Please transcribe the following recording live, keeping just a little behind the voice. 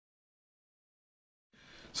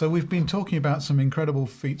So we've been talking about some incredible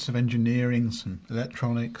feats of engineering, some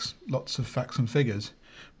electronics, lots of facts and figures.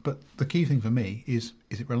 But the key thing for me is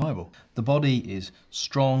it reliable? The body is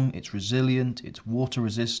strong, it's resilient, it's water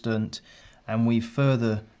resistant, and we've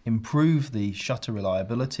further improved the shutter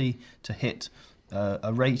reliability to hit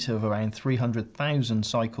a rate of around 300,000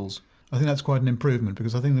 cycles. I think that's quite an improvement,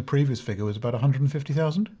 because I think the previous figure was about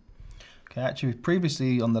 150,000. Okay, actually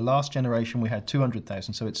previously on the last generation we had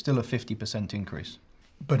 200,000, so it's still a 50% increase.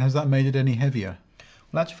 But has that made it any heavier?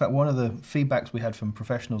 Well, actually, in fact, one of the feedbacks we had from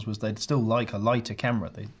professionals was they'd still like a lighter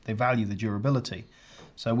camera. They value the durability.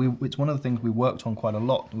 So it's one of the things we worked on quite a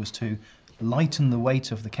lot, was to lighten the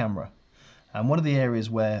weight of the camera. And one of the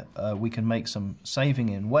areas where we can make some saving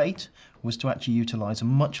in weight was to actually utilize a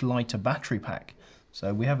much lighter battery pack.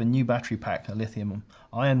 So we have a new battery pack, a lithium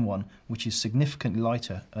ion one, which is significantly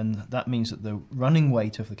lighter, and that means that the running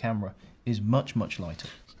weight of the camera is much, much lighter.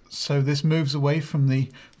 So this moves away from the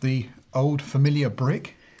old familiar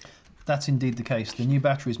brick? That's indeed the case. The new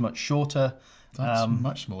battery is much shorter. That's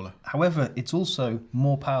much smaller. However, it's also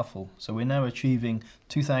more powerful. So we're now achieving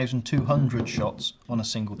 2,200 shots on a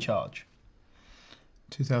single charge.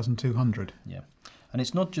 2,200? Yeah. And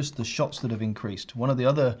it's not just the shots that have increased. One of the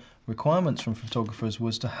other requirements from photographers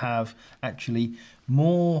was to have actually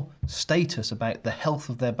more status about the health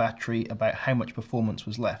of their battery, about how much performance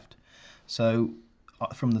was left. So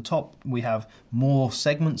from the top we have more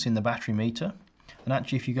segments in the battery meter, and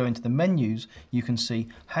actually if you go into the menus you can see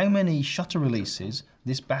how many shutter releases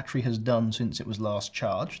this battery has done since it was last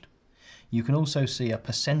charged. You can also see a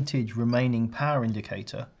percentage remaining power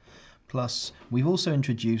indicator, plus we've also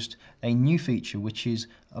introduced a new feature which is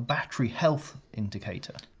a battery health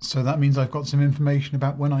indicator. So that means I've got some information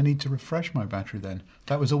about when I need to refresh my battery then.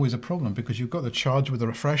 That was always a problem, because you've got the charge with the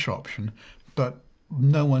refresh option, but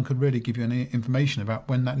no one could really give you any information about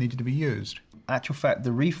when that needed to be used. Actual fact,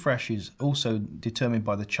 the refresh is also determined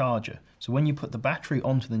by the charger. So when you put the battery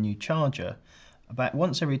onto the new charger, about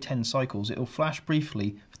once every 10 cycles, it will flash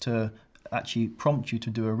briefly to actually prompt you to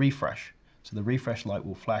do a refresh. So the refresh light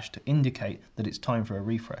will flash to indicate that it's time for a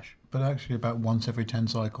refresh. But actually about once every 10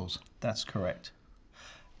 cycles. That's correct.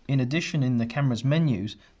 In addition, in the camera's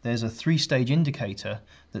menus, there's a 3-stage indicator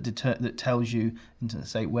that tells you,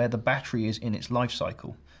 say, where the battery is in its life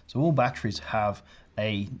cycle. So all batteries have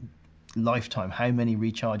a lifetime, how many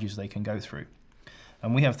recharges they can go through.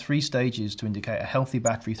 And we have 3 stages to indicate a healthy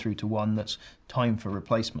battery through to one that's time for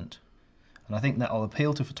replacement. And I think that will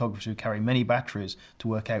appeal to photographers who carry many batteries to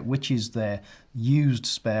work out which is their used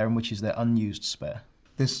spare and which is their unused spare.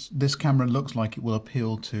 This camera looks like it will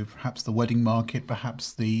appeal to perhaps the wedding market,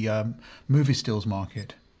 perhaps the movie stills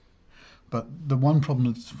market. But the one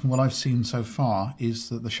problem from what I've seen so far is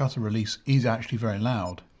that the shutter release is actually very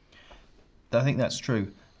loud. I think that's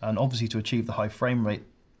true. And obviously to achieve the high frame rate,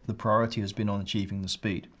 the priority has been on achieving the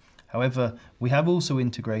speed. However, we have also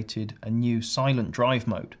integrated a new silent drive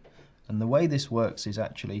mode. And the way this works is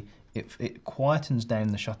actually it quietens down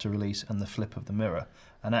the shutter release and the flip of the mirror,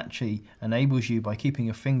 and actually enables you, by keeping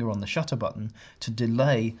your finger on the shutter button, to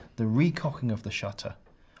delay the recocking of the shutter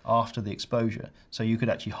after the exposure. So you could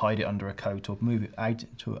actually hide it under a coat or move it out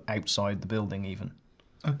to outside the building even.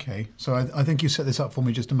 Okay, so I think you set this up for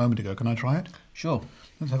me just a moment ago. Can I try it? Sure.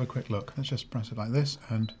 Let's have a quick look. Let's just press it like this,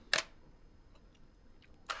 and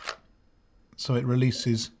so it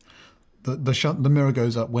releases. The mirror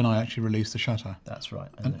goes up when I actually release the shutter. That's right.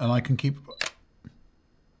 And I can keep,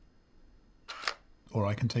 or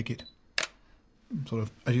I can take it sort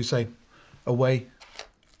of, as you say, away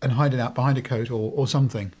and hide it out behind a coat or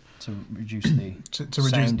something. To reduce the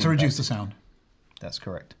to reduce the sound. That's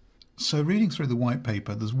correct. So reading through the white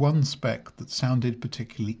paper, there's one spec that sounded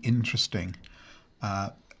particularly interesting.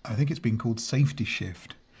 I think it's been called safety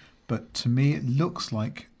shift. But to me, it looks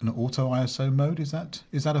like an auto ISO mode. Is that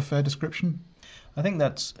a fair description? I think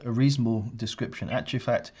that's a reasonable description. Actually, in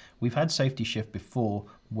fact, we've had safety shift before,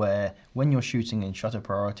 where when you're shooting in shutter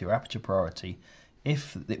priority or aperture priority,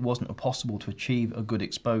 if it wasn't possible to achieve a good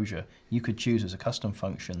exposure, you could choose as a custom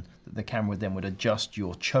function that the camera then would adjust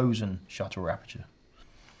your chosen shutter or aperture.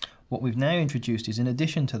 What we've now introduced is, in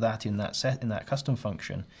addition to that, in that custom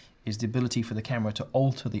function, is the ability for the camera to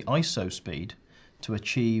alter the ISO speed to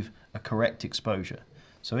achieve a correct exposure.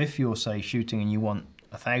 So if you're, say, shooting and you want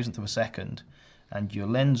 1,000th of a second and your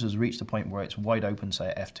lens has reached a point where it's wide open, say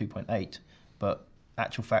at f2.8, but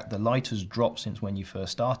actual fact the light has dropped since when you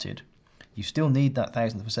first started, you still need that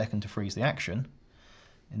 1,000th of a second to freeze the action.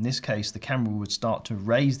 In this case, the camera would start to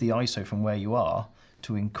raise the ISO from where you are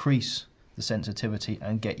to increase the sensitivity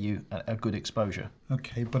and get you a good exposure.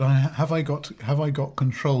 Okay, but have I got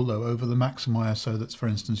control though over the maximum ISO that's, for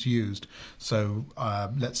instance, used? So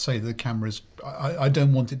let's say the camera's I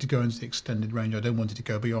don't want it to go into the extended range. I don't want it to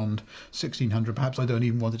go beyond 1600. Perhaps I don't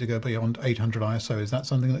even want it to go beyond 800 ISO. Is that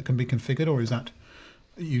something that can be configured, or is that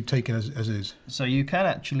you take it as is? So you can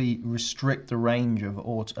actually restrict the range of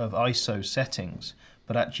ISO settings,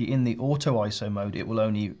 but actually in the auto ISO mode it will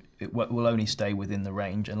only stay within the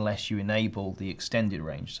range unless you enable the extended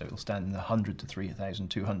range. So it will stand in the 100 to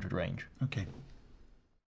 3200 range. Okay.